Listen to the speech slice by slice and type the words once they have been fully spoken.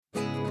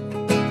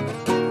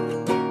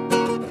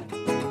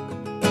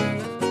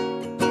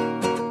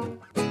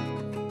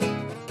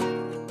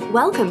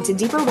Welcome to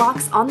Deeper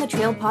Walks on the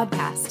Trail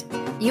podcast.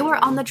 You are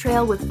on the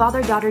trail with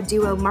father-daughter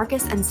duo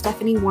Marcus and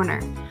Stephanie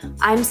Warner.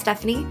 I'm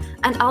Stephanie,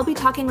 and I'll be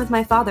talking with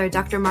my father,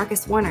 Dr.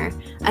 Marcus Warner,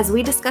 as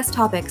we discuss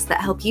topics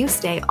that help you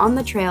stay on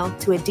the trail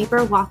to a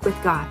deeper walk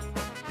with God.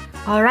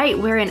 All right,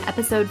 we're in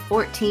episode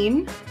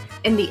 14.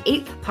 In the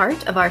 8th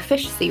part of our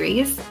fish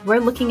series, we're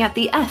looking at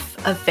the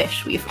F of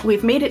fish.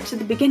 We've made it to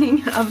the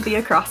beginning of the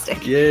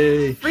acrostic.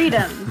 Yay!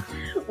 Freedom.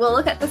 We'll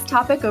look at this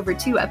topic over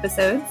 2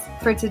 episodes.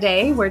 For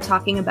today, we're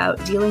talking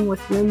about dealing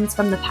with wounds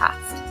from the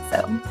past.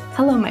 So,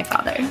 hello, my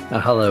father.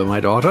 Hello, my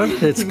daughter.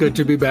 It's good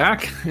to be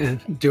back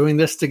doing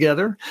this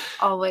together.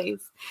 Always.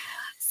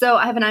 So,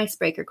 I have an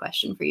icebreaker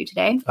question for you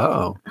today.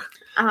 Uh-oh.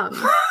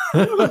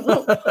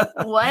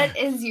 What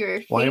is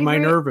your favorite... Why am I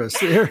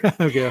nervous?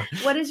 Okay.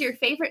 What is your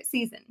favorite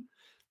season?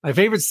 My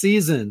favorite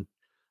season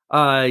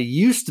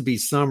used to be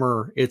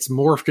summer. It's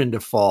morphed into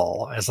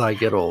fall as I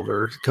get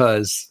older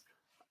because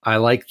I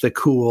like the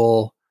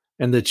cool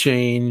and the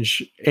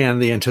change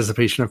and the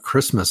anticipation of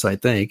Christmas, I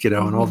think, and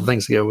all the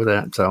things that go with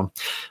that. So,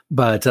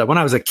 but when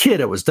I was a kid,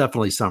 it was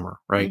definitely summer,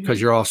 right?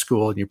 Because you're off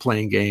school and you're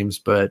playing games.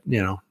 But,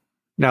 now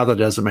that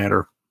doesn't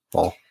matter.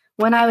 Fall.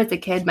 When I was a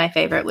kid, my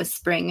favorite was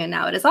spring, and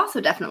now it is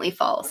also definitely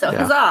fall. So, yeah.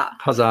 Huzzah!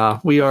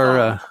 Huzzah! We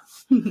are,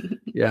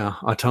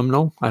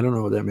 autumnal. I don't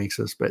know what that makes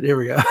us, but here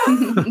we go.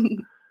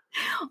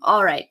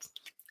 All right,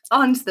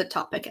 on to the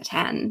topic at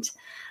hand.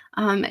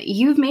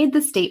 You've made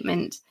the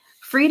statement,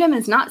 freedom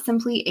is not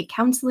simply a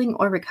counseling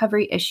or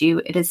recovery issue.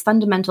 It is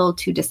fundamental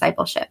to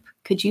discipleship.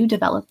 Could you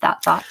develop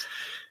that thought?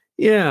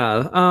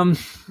 Yeah.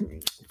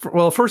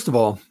 Well, first of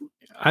all,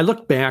 I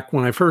look back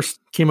when I first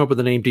came up with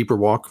the name Deeper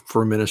Walk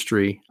for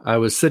ministry. I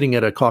was sitting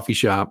at a coffee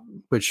shop,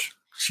 which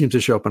seems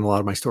to show up in a lot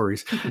of my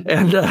stories,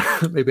 and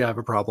maybe I have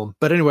a problem.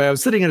 But anyway, I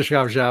was sitting at a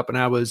coffee shop and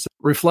I was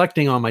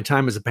reflecting on my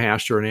time as a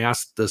pastor and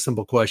asked the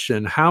simple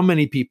question, how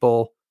many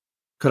people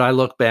could I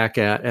look back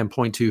at and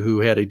point to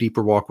who had a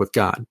deeper walk with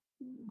God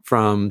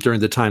from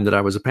during the time that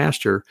I was a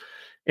pastor?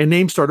 And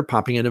names started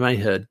popping into my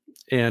head.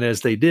 And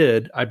as they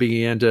did, I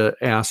began to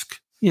ask,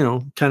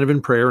 kind of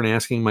in prayer and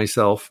asking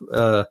myself,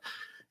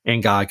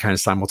 and God kind of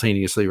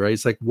simultaneously, right?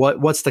 It's like,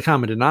 what's the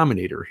common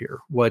denominator here?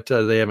 What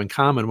do they have in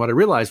common? What I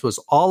realized was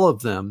all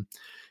of them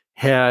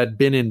had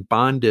been in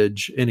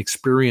bondage and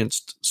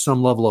experienced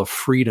some level of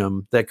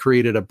freedom that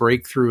created a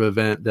breakthrough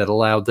event that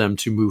allowed them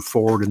to move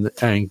forward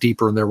and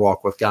deeper in their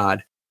walk with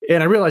God.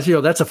 And I realized,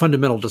 that's a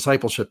fundamental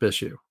discipleship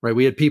issue, right?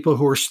 We had people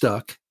who were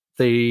stuck.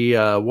 They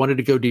wanted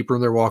to go deeper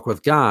in their walk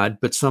with God,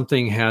 but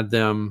something had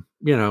them,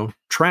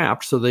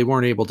 trapped, so they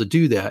weren't able to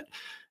do that.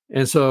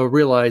 And so I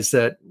realized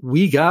that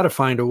we got to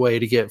find a way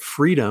to get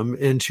freedom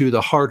into the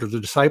heart of the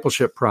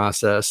discipleship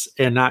process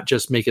and not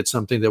just make it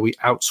something that we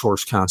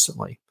outsource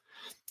constantly.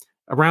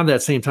 Around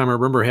that same time, I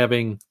remember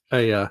having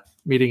a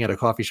meeting at a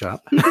coffee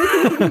shop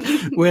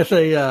with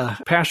a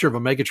pastor of a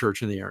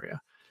megachurch in the area.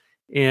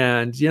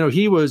 And,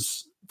 he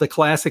was the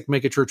classic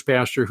megachurch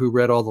pastor who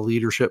read all the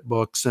leadership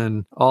books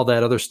and all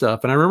that other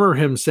stuff. And I remember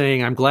him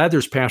saying, I'm glad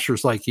there's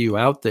pastors like you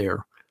out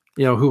there,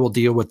 who will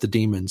deal with the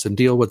demons and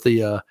deal with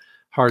the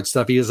hard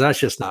stuff. He goes, that's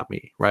just not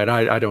me, right?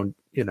 I don't,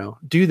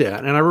 do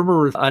that. And I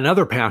remember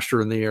another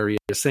pastor in the area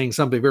saying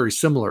something very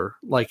similar.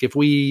 Like if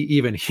we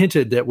even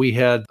hinted that we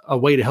had a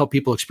way to help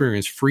people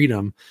experience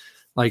freedom,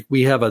 like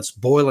we have a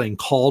boiling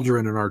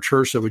cauldron in our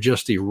church that would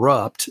just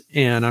erupt,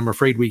 and I'm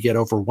afraid we get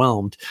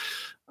overwhelmed,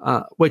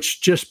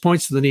 which just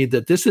points to the need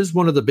that this is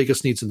one of the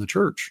biggest needs in the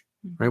church,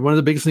 right? One of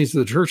the biggest needs of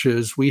the church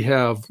is we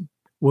have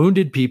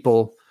wounded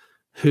people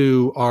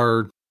who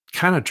are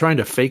kind of trying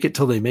to fake it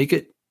till they make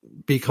it,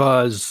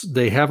 because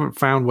they haven't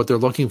found what they're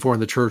looking for in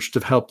the church to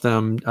help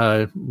them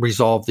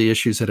resolve the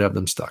issues that have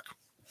them stuck.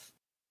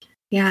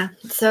 Yeah.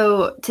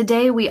 So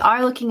today we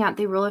are looking at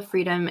the role of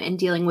freedom in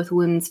dealing with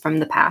wounds from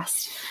the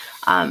past.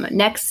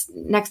 Next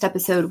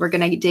episode, we're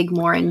going to dig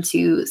more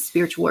into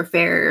spiritual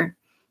warfare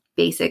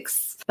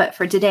basics. But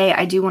for today,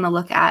 I do want to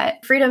look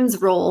at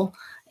freedom's role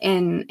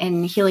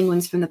in healing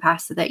wounds from the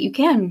past so that you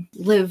can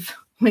live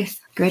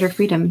with greater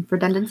freedom.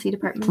 Redundancy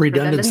department.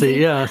 Redundancy,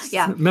 yes.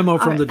 Yeah. Memo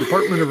from the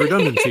Department of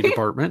Redundancy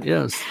Department,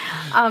 yes.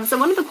 So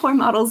one of the core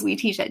models we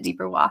teach at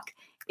Deeper Walk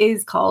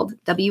is called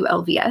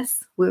WLVS,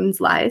 Wounds,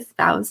 Lies,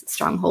 Vows,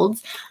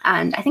 Strongholds.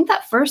 And I think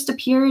that first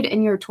appeared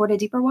in your Toward a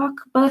Deeper Walk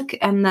book,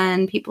 and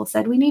then people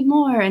said we need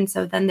more. And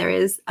so then there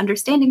is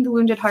Understanding the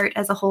Wounded Heart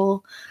as a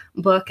whole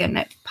book, and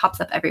it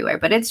pops up everywhere.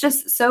 But it's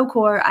just so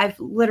core. I've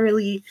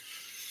literally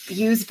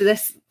used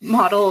this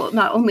model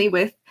not only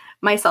with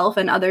myself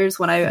and others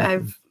when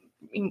I've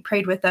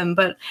prayed with them,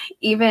 but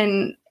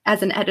even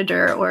as an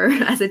editor or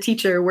as a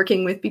teacher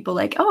working with people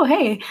like, oh,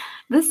 hey,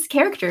 this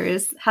character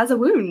has a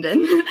wound.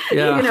 And,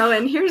 and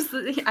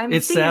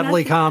it's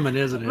sadly common,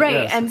 isn't it? Right.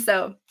 Yes. And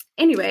so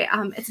anyway,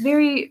 it's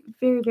very,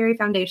 very, very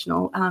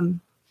foundational.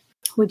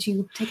 Would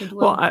you take a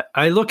look? Well,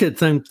 I look at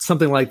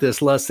something like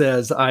this less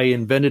as I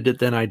invented it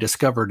than I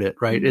discovered it,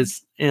 right?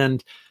 Mm-hmm.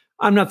 And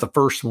I'm not the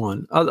first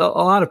one. A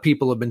lot of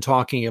people have been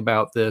talking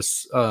about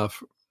this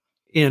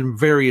in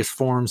various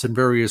forms and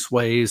various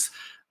ways.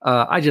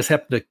 I just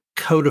happened to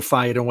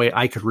codify it in a way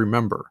I could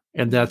remember.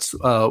 And that's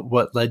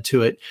what led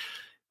to it.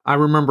 I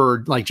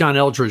remember like John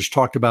Eldridge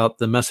talked about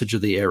the message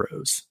of the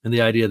arrows and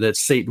the idea that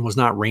Satan was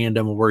not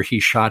random where he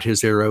shot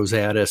his arrows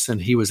at us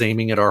and he was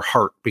aiming at our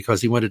heart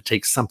because he wanted to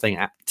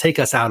take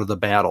us out of the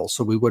battle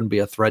so we wouldn't be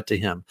a threat to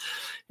him.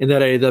 And that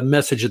the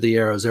message of the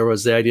arrows, there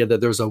was the idea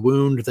that there was a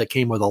wound that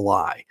came with a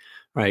lie,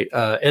 right?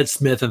 Ed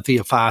Smith and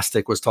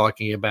Theophotic was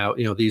talking about,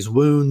 these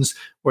wounds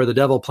where the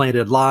devil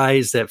planted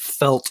lies that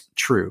felt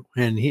true.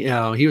 And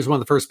he was one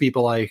of the first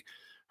people I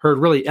heard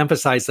really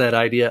emphasize that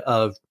idea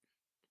of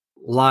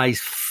lies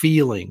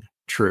feeling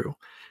true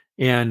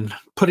and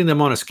putting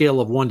them on a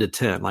scale of 1 to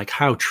 10, like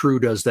how true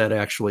does that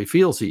actually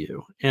feel to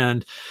you?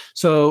 And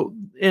so,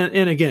 and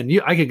again,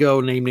 I could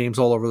go name names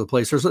all over the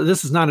place.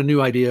 This is not a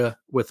new idea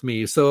with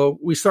me. So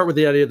we start with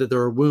the idea that there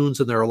are wounds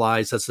and there are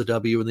lies. That's the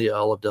W and the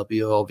L of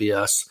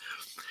WLVS.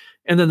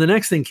 And then the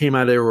next thing came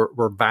out of there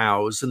were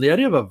vows. And the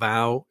idea of a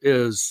vow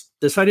is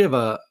this idea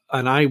of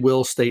an I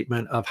will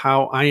statement of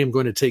how I am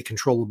going to take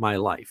control of my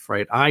life,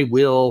 right? I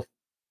will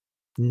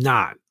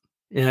not.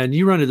 And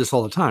you run into this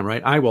all the time,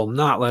 right? I will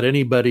not let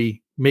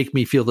anybody make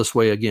me feel this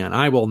way again.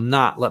 I will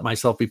not let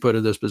myself be put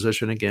in this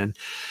position again.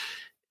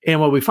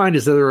 And what we find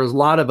is that there is a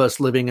lot of us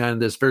living on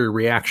this very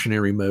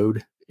reactionary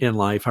mode in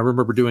life. I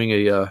remember doing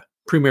a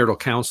premarital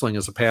counseling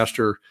as a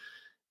pastor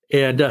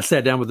and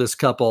sat down with this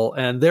couple,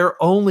 and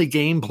their only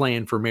game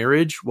plan for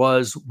marriage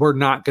was we're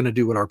not going to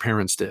do what our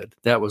parents did.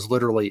 That was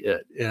literally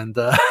it. And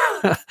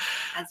as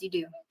you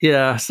do.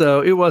 Yeah.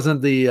 So it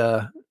wasn't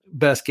the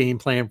best game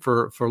plan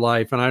for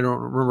life. And I don't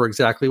remember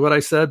exactly what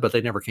I said, but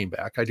they never came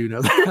back. I do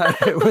know that.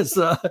 It was,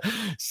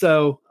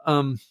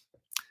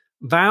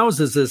 vows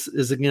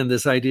is again,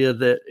 this idea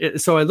that,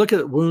 so I look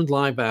at wound,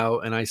 lie, vow,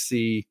 and I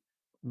see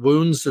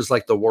wounds is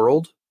like the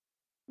world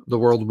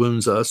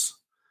wounds us.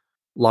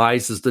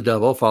 Lies is the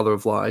devil, father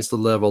of lies. The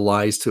devil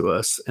lies to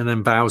us. And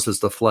then vows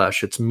is the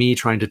flesh. It's me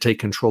trying to take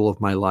control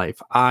of my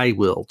life. I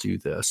will do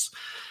this.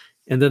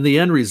 And then the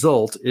end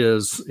result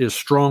is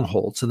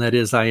strongholds. And that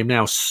is, I am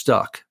now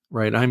stuck,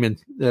 right?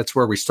 That's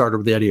where we started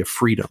with the idea of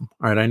freedom,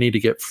 right? I need to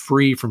get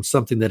free from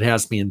something that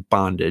has me in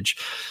bondage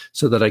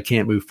so that I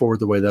can't move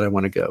forward the way that I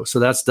want to go. So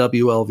that's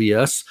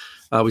WLVS.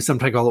 We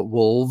sometimes call it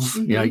wolves.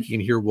 Mm-hmm. Yeah, you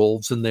can hear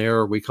wolves in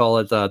there. We call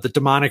it the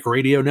demonic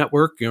radio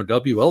network,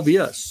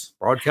 WLVS,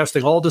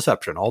 broadcasting all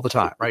deception all the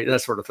time, right?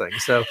 That sort of thing.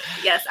 So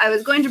yes, I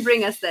was going to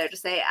bring us there to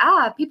say,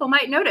 people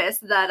might notice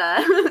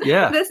that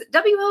this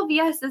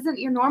WLVS isn't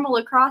your normal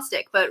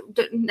acrostic, but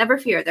never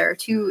fear. There are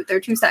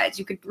two sides.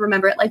 You could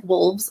remember it like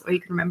wolves, or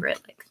you could remember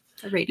it like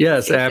a radio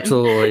Yes, station.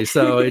 Absolutely.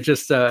 So it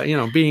just,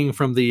 being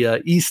from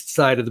the east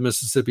side of the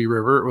Mississippi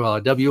River,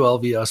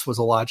 WLVS was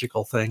a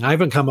logical thing. I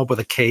haven't come up with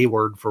a K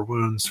word for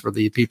wounds for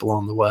the people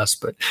on the west,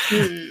 but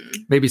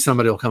maybe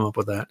somebody will come up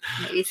with that.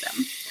 Maybe so.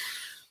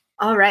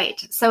 All right.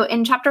 So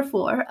in chapter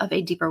 4 of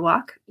A Deeper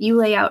Walk, you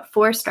lay out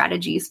 4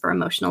 strategies for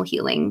emotional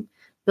healing: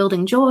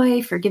 building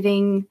joy,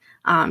 forgiving,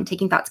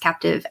 taking thoughts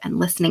captive, and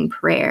listening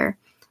prayer.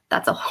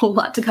 That's a whole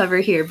lot to cover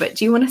here, but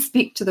do you want to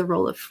speak to the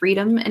role of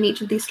freedom in each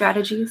of these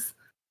strategies?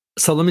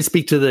 So let me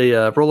speak to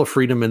the role of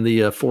freedom in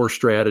the 4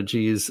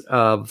 strategies.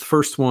 The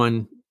first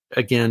one,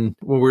 again,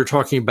 when we were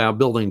talking about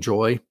building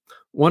joy,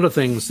 one of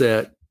the things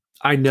that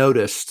I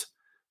noticed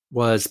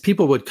was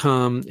people would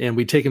come and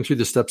we'd take them through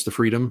the steps to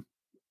freedom.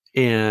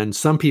 And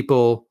some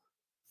people,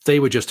 they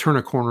would just turn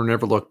a corner and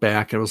never look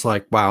back. And it was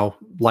like, wow,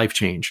 life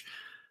change.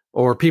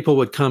 Or people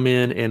would come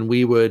in and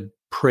we would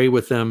pray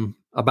with them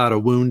about a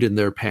wound in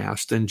their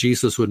past. And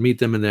Jesus would meet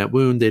them in that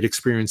wound. They'd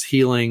experience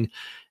healing.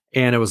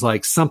 And it was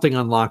like something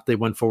unlocked. They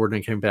went forward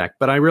and came back.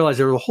 But I realized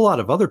there were a whole lot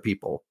of other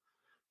people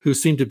who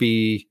seemed to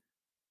be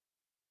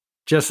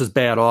just as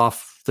bad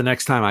off the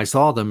next time I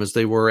saw them as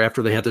they were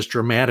after they had this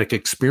dramatic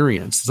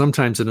experience.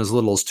 Sometimes in as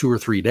little as 2 or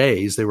 3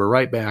 days, they were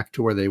right back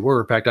to where they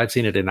were. In fact, I've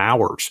seen it in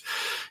hours.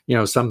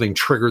 Something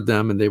triggered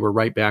them and they were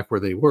right back where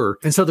they were.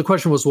 And so the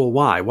question was, well,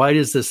 why? Why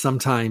is this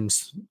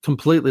sometimes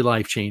completely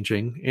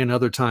life-changing and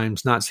other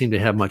times not seem to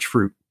have much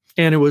fruit?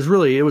 And it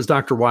was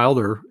Dr.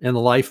 Wilder and the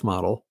life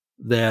model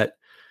that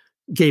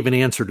gave an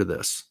answer to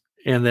this.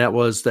 And that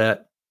was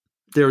that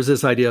there was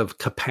this idea of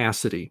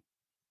capacity.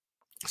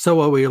 So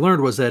what we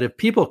learned was that if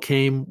people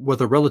came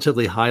with a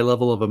relatively high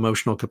level of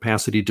emotional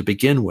capacity to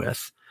begin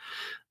with,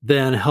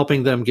 then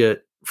helping them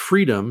get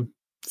freedom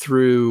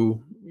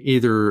through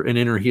either an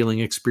inner healing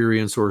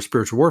experience or a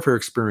spiritual warfare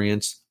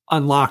experience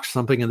unlocked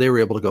something and they were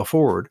able to go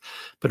forward.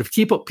 But if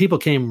people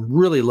came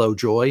really low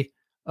joy,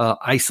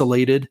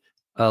 isolated,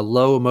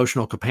 low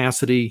emotional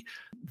capacity,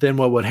 then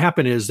what would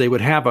happen is they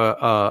would have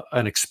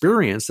an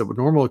experience that would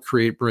normally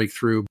create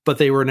breakthrough, but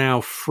they were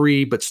now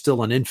free, but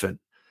still an infant,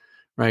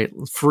 right?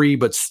 Free,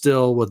 but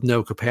still with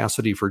no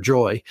capacity for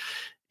joy.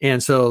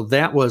 And so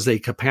that was a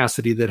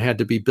capacity that had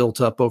to be built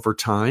up over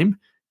time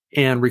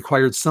and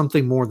required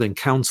something more than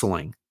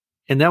counseling.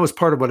 And that was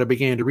part of what I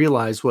began to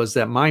realize was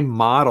that my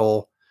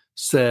model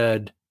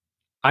said,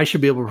 I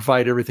should be able to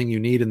provide everything you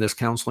need in this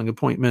counseling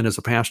appointment as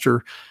a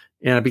pastor.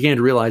 And I began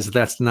to realize that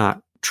that's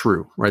not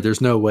true, right?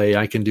 There's no way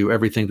I can do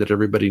everything that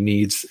everybody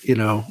needs,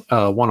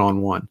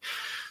 one-on-one.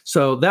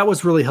 So that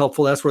was really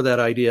helpful. That's where that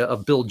idea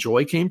of build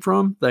joy came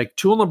from. Like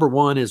tool number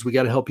one is we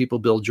got to help people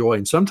build joy.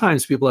 And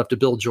sometimes people have to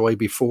build joy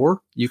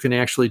before you can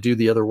actually do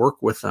the other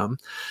work with them.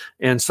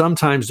 And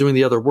sometimes doing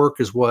the other work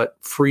is what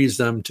frees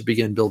them to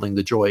begin building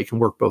the joy. It can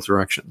work both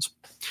directions.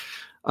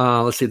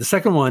 Let's see. The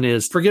second one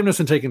is forgiveness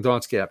and taking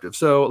thoughts captive.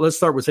 So let's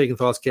start with taking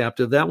thoughts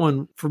captive. That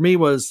one for me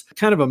was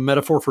kind of a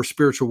metaphor for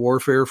spiritual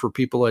warfare for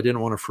people I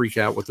didn't want to freak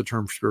out with the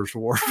term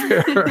spiritual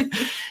warfare.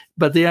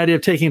 But the idea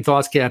of taking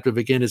thoughts captive,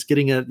 again, is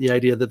getting at the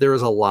idea that there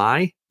is a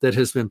lie that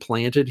has been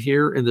planted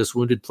here in this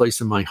wounded place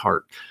in my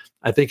heart.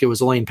 I think it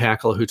was Elaine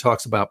Packel who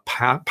talks about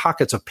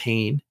pockets of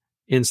pain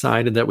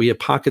inside, and that we have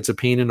pockets of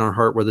pain in our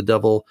heart where the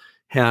devil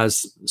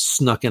has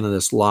snuck into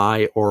this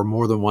lie or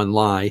more than one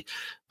lie,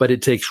 but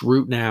it takes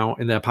root now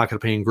and that pocket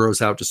of pain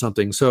grows out to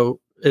something. So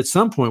at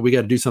some point we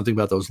got to do something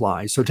about those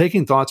lies. So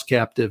taking thoughts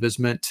captive is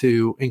meant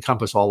to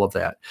encompass all of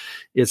that.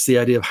 It's the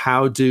idea of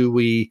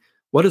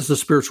what is the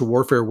spiritual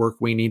warfare work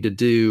we need to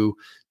do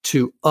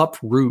to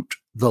uproot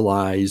the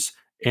lies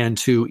and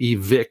to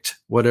evict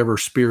whatever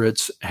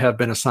spirits have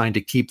been assigned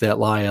to keep that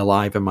lie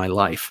alive in my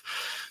life.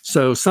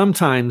 So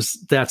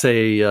sometimes that's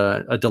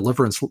a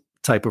deliverance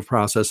type of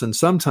process. And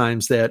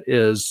sometimes that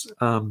is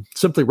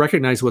simply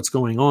recognize what's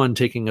going on,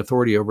 taking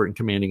authority over it and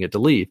commanding it to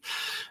leave.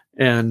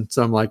 And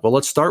so I'm like, well,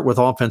 let's start with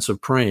offensive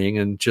praying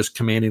and just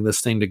commanding this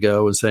thing to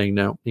go and saying,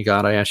 no,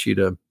 God, I ask you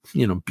to,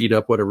 beat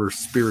up whatever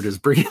spirit is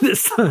bringing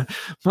this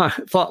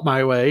thought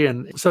my way.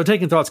 And so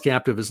taking thoughts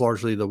captive is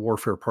largely the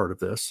warfare part of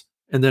this.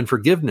 And then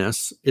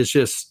forgiveness is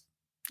just,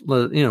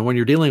 when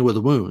you're dealing with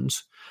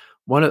wounds,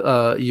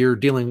 you're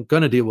going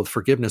to deal with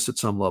forgiveness at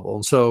some level.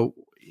 And so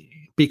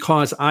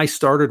because I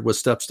started with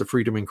Steps to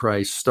Freedom in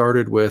Christ,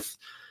 started with,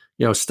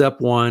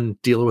 step 1,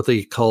 deal with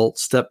the occult.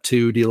 Step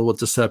 2, deal with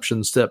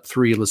deception. Step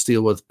 3, let's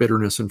deal with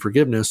bitterness and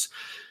forgiveness.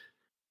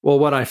 Well,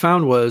 what I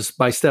found was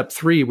by step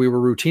 3,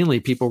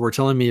 people were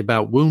telling me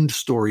about wound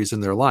stories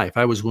in their life.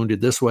 I was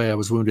wounded this way. I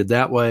was wounded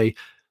that way.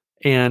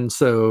 And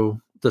so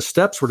the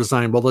steps were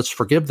designed, well, let's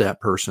forgive that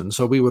person.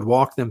 So we would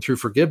walk them through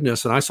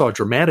forgiveness. And I saw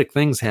dramatic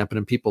things happen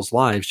in people's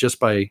lives just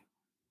by,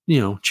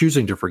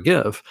 choosing to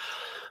forgive.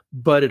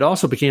 But it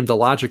also became the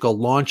logical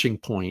launching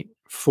point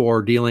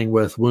for dealing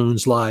with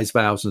wounds, lies,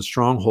 vows, and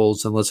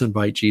strongholds. And let's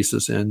invite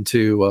Jesus in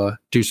to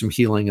do some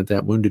healing at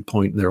that wounded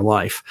point in their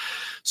life.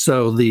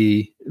 So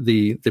the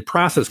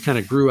process kind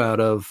of grew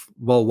out of,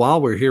 well,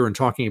 while we're here and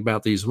talking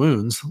about these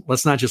wounds,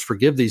 let's not just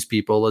forgive these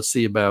people. Let's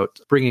see about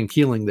bringing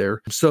healing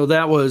there. So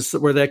that was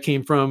where that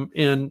came from.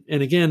 And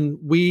again,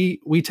 we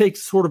take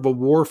sort of a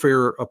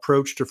warfare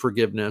approach to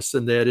forgiveness.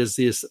 And that is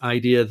this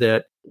idea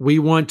that we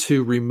want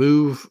to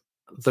remove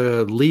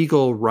the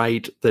legal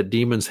right that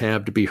demons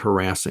have to be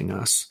harassing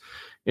us.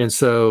 And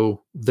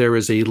so there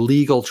is a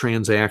legal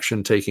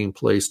transaction taking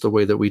place the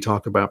way that we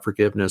talk about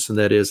forgiveness. And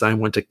that is, I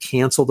want to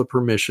cancel the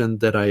permission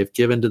that I have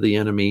given to the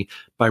enemy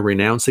by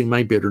renouncing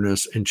my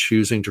bitterness and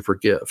choosing to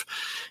forgive.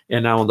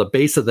 And now on the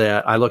base of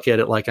that, I look at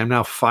it like I'm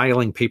now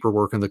filing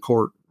paperwork in the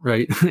court,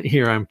 right?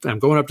 Here, I'm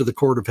going up to the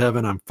court of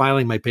heaven. I'm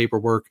filing my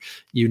paperwork.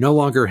 You no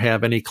longer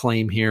have any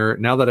claim here.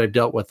 Now that I've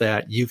dealt with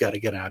that, you got to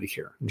get out of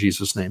here in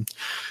Jesus' name.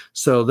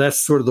 So that's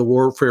sort of the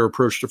warfare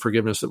approach to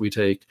forgiveness that we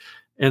take.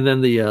 And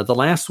then the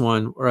last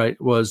one, right,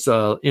 was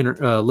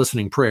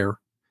listening prayer.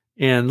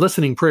 And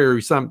listening prayer,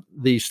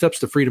 the Steps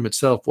to Freedom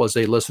itself was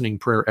a listening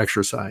prayer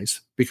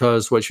exercise,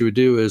 because what you would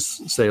do is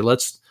say,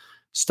 let's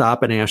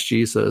stop and ask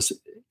Jesus,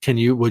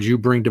 would you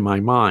bring to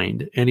my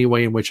mind any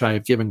way in which I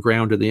have given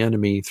ground to the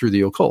enemy through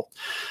the occult,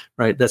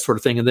 right? That sort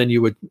of thing. And then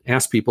you would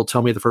ask people,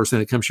 tell me the first thing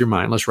that comes to your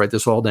mind. Let's write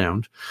this all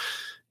down.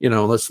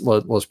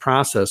 Let's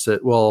process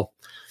it. Well,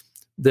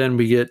 then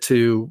we get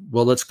to,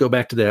 let's go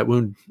back to that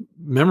wound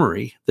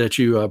memory that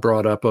you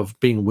brought up of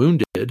being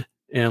wounded.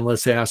 And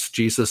let's ask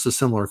Jesus a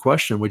similar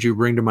question. Would you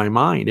bring to my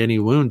mind any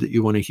wound that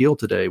you want to heal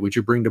today? Would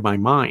you bring to my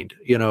mind,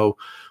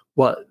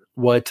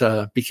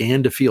 what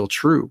began to feel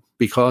true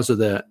because of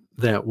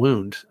that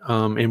wound?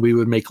 And we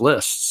would make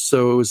lists.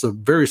 So it was a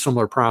very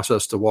similar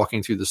process to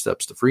walking through the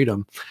Steps to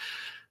Freedom.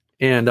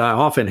 And I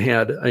often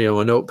had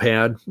a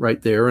notepad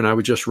right there, and I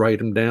would just write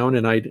them down.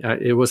 And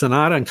it was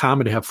not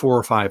uncommon to have 4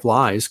 or 5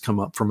 lies come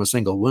up from a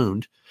single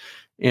wound.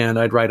 And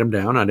I'd write them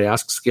down. I'd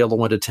ask, scale of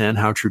 1 to 10,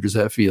 how true does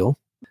that feel?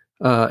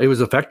 It was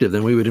effective.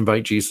 Then we would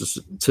invite Jesus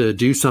to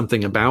do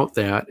something about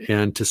that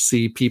and to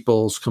see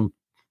people's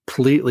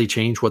completely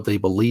change what they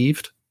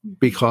believed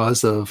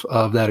because of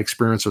that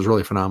experience was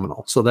really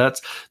phenomenal. So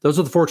those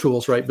are the 4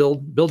 tools, right?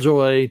 Build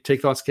joy,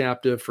 take thoughts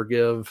captive,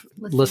 forgive,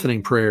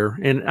 listening prayer.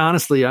 And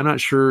honestly, I'm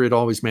not sure it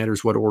always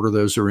matters what order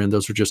those are in.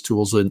 Those are just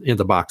tools in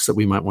the box that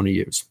we might want to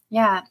use.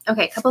 Yeah.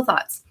 Okay. Couple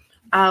thoughts.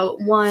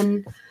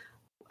 One,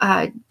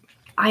 I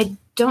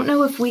don't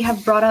know if we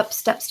have brought up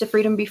Steps to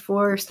Freedom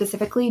before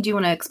specifically. Do you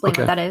want to explain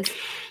what that is?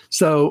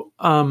 So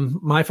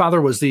my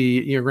father was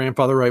your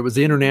grandfather, right, was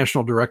the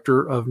international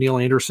director of Neil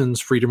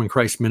Anderson's Freedom in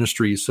Christ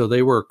Ministries. So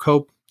they were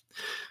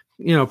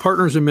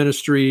partners in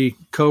ministry,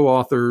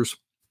 co-authors.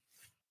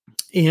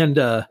 And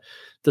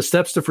The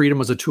Steps to Freedom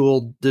was a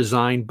tool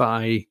designed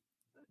by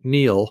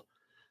Neil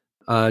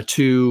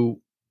to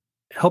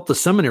help the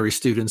seminary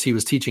students he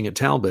was teaching at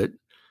Talbot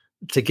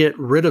to get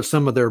rid of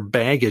some of their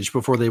baggage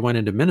before they went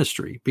into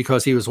ministry,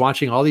 because he was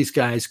watching all these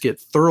guys get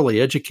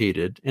thoroughly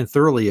educated and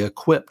thoroughly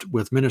equipped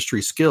with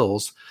ministry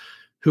skills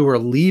who are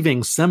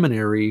leaving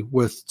seminary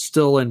with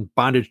still in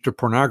bondage to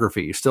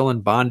pornography, still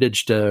in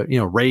bondage to,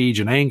 rage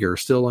and anger,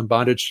 still in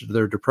bondage to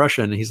their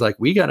depression. And he's like,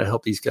 we got to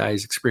help these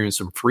guys experience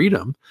some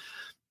freedom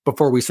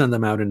before we send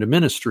them out into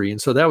ministry.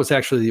 And so that was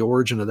actually the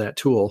origin of that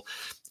tool.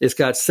 It's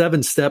got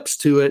 7 steps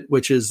to it,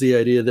 which is the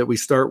idea that we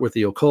start with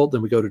the occult,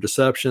 then we go to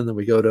deception, then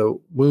we go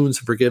to wounds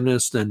and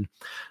forgiveness, then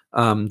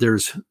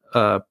there's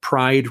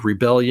pride,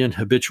 rebellion,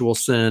 habitual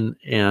sin,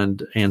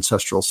 and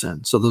ancestral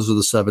sin. So those are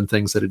the 7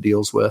 things that it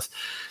deals with.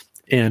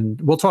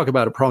 And we'll talk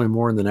about it probably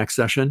more in the next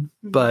session.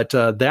 But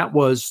that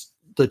was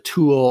the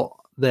tool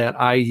that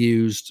I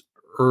used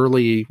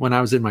early when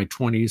I was in my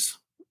 20s.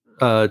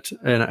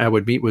 And I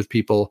would meet with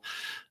people.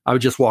 I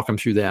would just walk them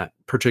through that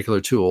particular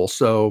tool.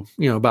 So,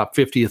 about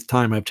 50th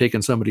time I've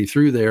taken somebody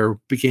through there,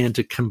 began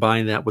to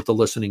combine that with the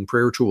listening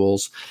prayer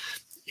tools,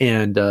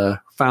 and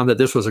found that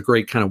this was a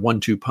great kind of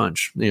 1-2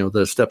 punch,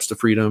 the Steps to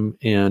Freedom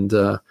and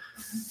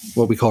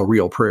what we call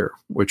real prayer,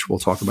 which we'll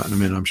talk about in a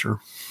minute, I'm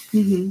sure.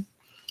 Mm-hmm.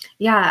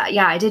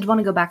 Yeah. I did want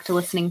to go back to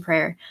listening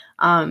prayer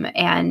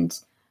and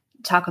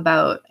talk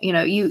about,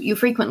 you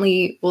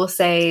frequently will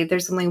say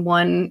there's only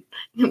one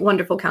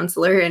wonderful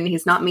counselor and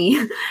he's not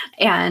me.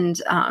 And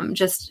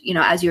just,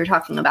 as you were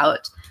talking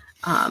about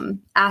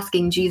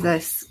asking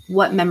Jesus,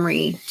 what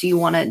memory do you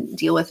want to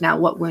deal with now?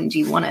 What wound do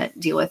you want to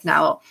deal with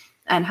now?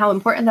 And how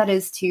important that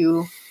is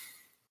to,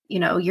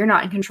 you're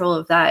not in control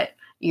of that.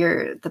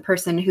 The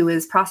person who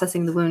is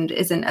processing the wound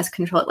isn't as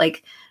controlled.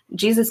 Like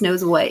Jesus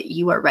knows what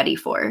you are ready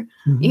for,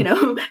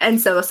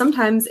 And so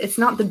sometimes it's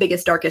not the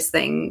biggest, darkest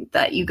thing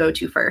that you go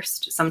to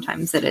first.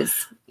 Sometimes it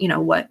is,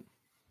 what.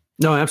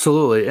 No,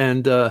 absolutely.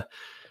 And,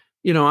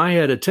 I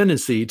had a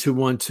tendency to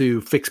want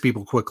to fix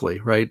people quickly,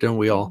 right? Don't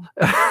we all?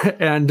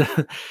 And,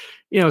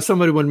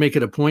 somebody would make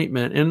an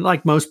appointment. And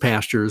like most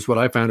pastors, what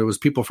I found, it was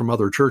people from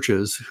other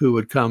churches who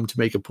would come to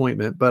make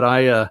appointment.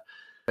 But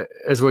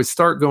as we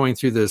start going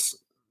through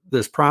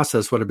this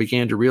process, what I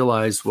began to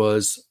realize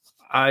was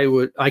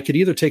I could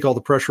either take all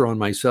the pressure on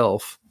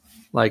myself,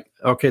 like,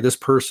 okay, this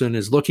person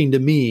is looking to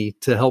me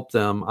to help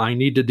them, I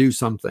need to do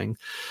something.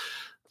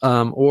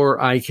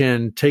 Or I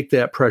can take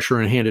that pressure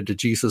and hand it to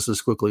Jesus as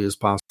quickly as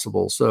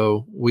possible.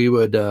 So we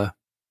would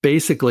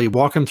basically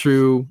walk them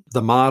through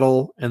the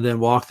model and then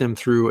walk them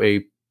through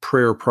a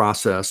prayer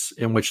process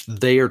in which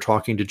they are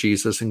talking to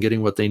Jesus and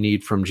getting what they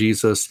need from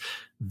Jesus.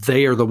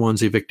 They are the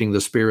ones evicting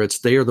the spirits.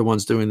 They are the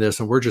ones doing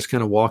this. And we're just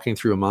kind of walking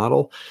through a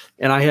model.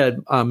 And I had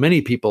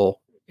many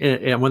people,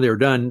 and when they were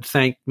done,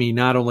 thank me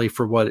not only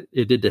for what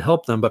it did to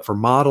help them, but for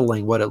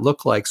modeling what it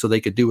looked like so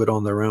they could do it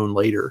on their own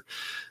later.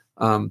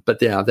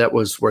 But yeah, that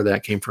was where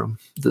that came from.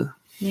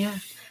 Yeah.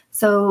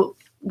 So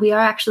we are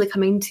actually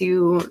coming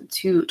toward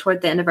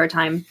the end of our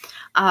time.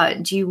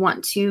 Do you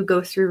want to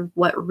go through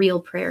what real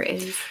prayer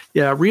is?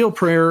 Yeah, real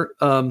prayer,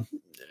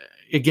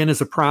 again,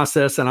 is a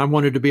process, and I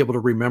wanted to be able to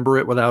remember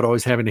it without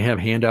always having to have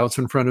handouts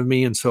in front of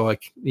me. And so I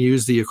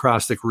use the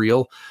acrostic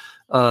REAL.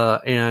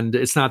 And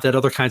it's not that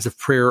other kinds of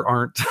prayer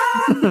aren't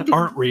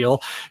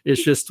real. It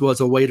just was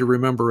a way to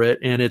remember it.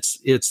 And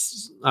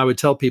I would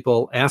tell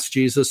people, ask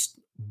Jesus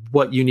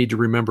what you need to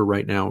remember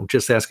right now.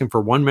 Just ask him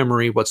for one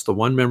memory. What's the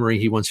one memory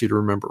he wants you to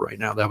remember right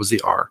now? That was the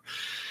R.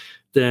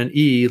 Then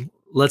E,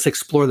 let's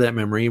explore that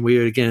memory. And we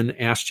would again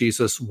ask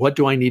Jesus, what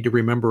do I need to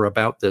remember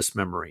about this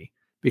memory?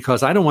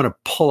 Because I don't want to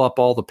pull up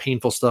all the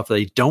painful stuff that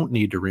I don't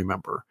need to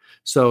remember.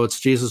 So it's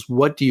Jesus,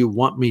 what do you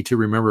want me to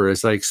remember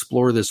as I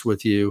explore this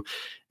with you?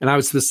 And I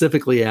would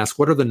specifically ask,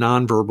 what are the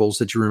nonverbals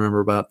that you remember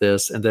about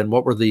this? And then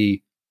what were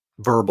the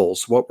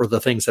verbals? What were the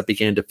things that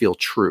began to feel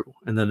true?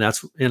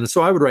 And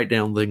so I would write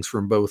down things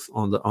from both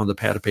on the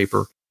pad of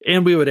paper.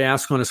 And we would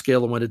ask on a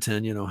scale of 1 to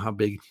 10, how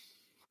big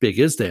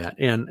is that?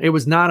 And it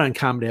was not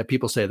uncommon to have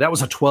people say that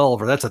was a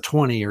 12 or that's a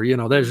 20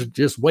 or, that's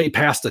just way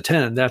past a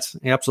 10. That's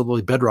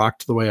absolutely bedrock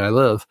to the way I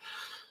live.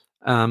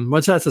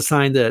 Once that's a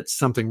sign that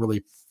something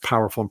really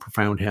powerful and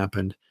profound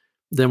happened,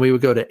 then we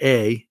would go to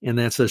A, and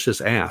let's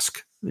just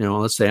ask,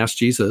 let's ask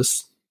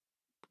Jesus,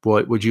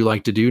 what would you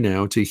like to do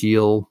now to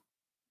heal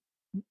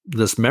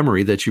this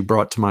memory that you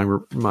brought to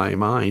my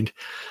mind?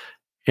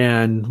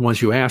 And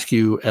once you ask,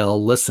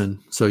 L,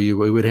 listen. So we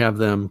would have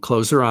them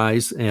close their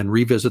eyes and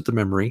revisit the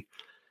memory.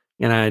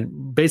 And I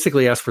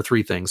basically asked for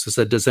 3 things. I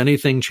said, does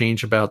anything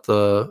change about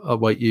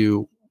what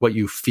you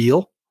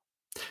feel?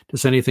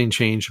 Does anything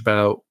change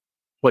about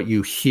what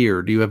you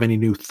hear? Do you have any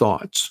new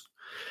thoughts?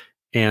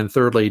 And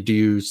thirdly,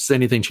 does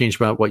anything change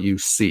about what you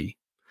see?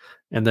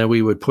 And then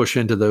we would push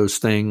into those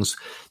things.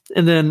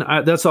 And then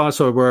that's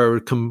also where I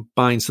would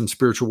combine some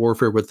spiritual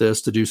warfare with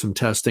this to do some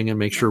testing and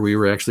make sure we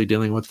were actually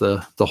dealing with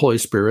the Holy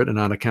Spirit and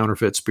not a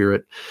counterfeit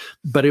spirit.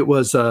 But it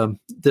was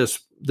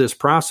this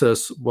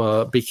process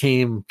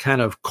became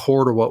kind of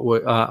core to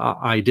what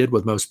I did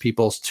with most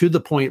people, to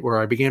the point where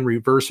I began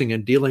reversing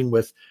and dealing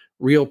with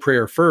real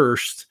prayer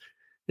first.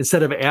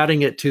 Instead of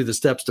adding it to the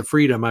steps to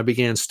freedom, I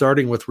began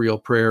starting with real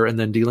prayer and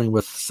then dealing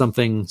with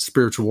something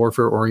spiritual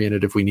warfare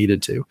oriented if we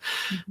needed to.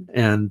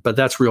 But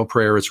that's real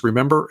prayer. It's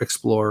remember,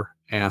 explore,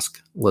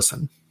 ask,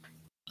 listen.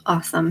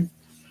 Awesome.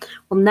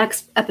 Well,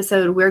 next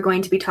episode, we're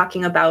going to be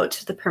talking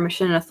about the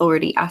permission and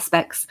authority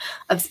aspects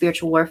of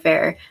spiritual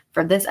warfare.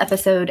 For this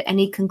episode,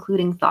 any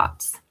concluding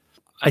thoughts?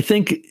 I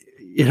think,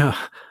 I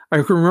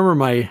can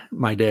remember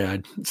my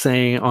dad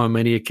saying on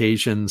many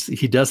occasions,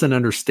 he doesn't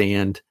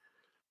understand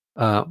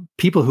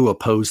people who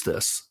oppose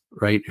this,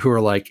 right? Who are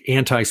like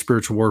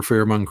anti-spiritual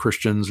warfare among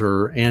Christians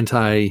or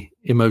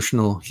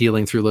anti-emotional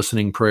healing through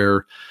listening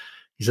prayer.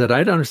 He said,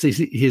 I don't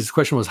understand. His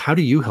question was, how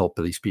do you help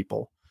these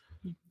people?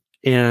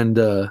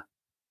 And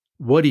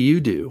what do you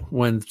do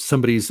when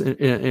somebody's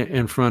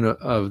in front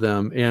of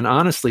them? And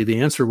honestly, the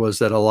answer was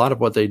that a lot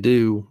of what they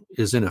do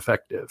is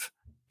ineffective.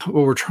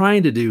 What we're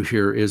trying to do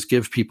here is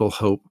give people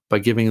hope by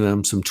giving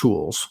them some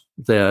tools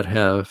that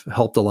have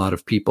helped a lot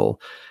of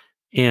people.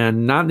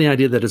 And not in the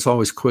idea that it's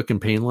always quick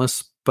and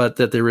painless, but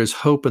that there is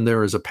hope and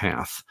there is a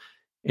path.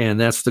 And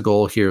that's the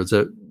goal here.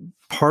 That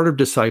part of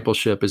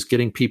discipleship is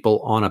getting people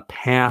on a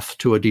path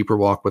to a deeper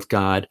walk with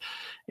God.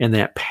 And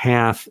that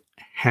path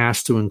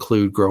has to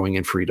include growing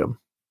in freedom.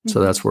 So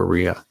that's where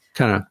we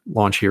kind of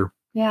launch here.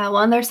 Yeah.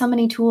 Well, and there's so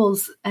many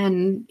tools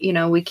and,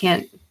 we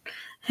can't,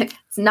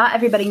 not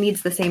everybody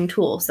needs the same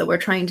tool. So we're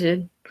trying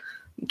to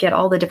get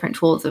all the different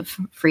tools of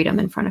freedom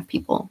in front of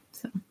people.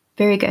 So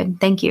very good.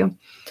 Thank you.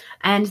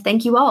 And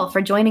thank you all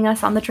for joining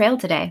us on the trail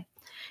today.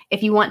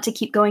 If you want to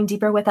keep going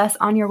deeper with us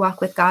on your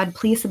walk with God,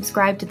 please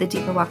subscribe to the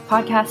Deeper Walk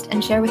podcast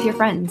and share with your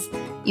friends.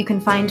 You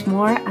can find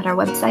more at our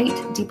website,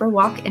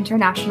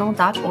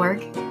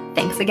 deeperwalkinternational.org.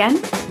 Thanks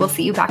again. We'll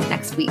see you back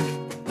next week.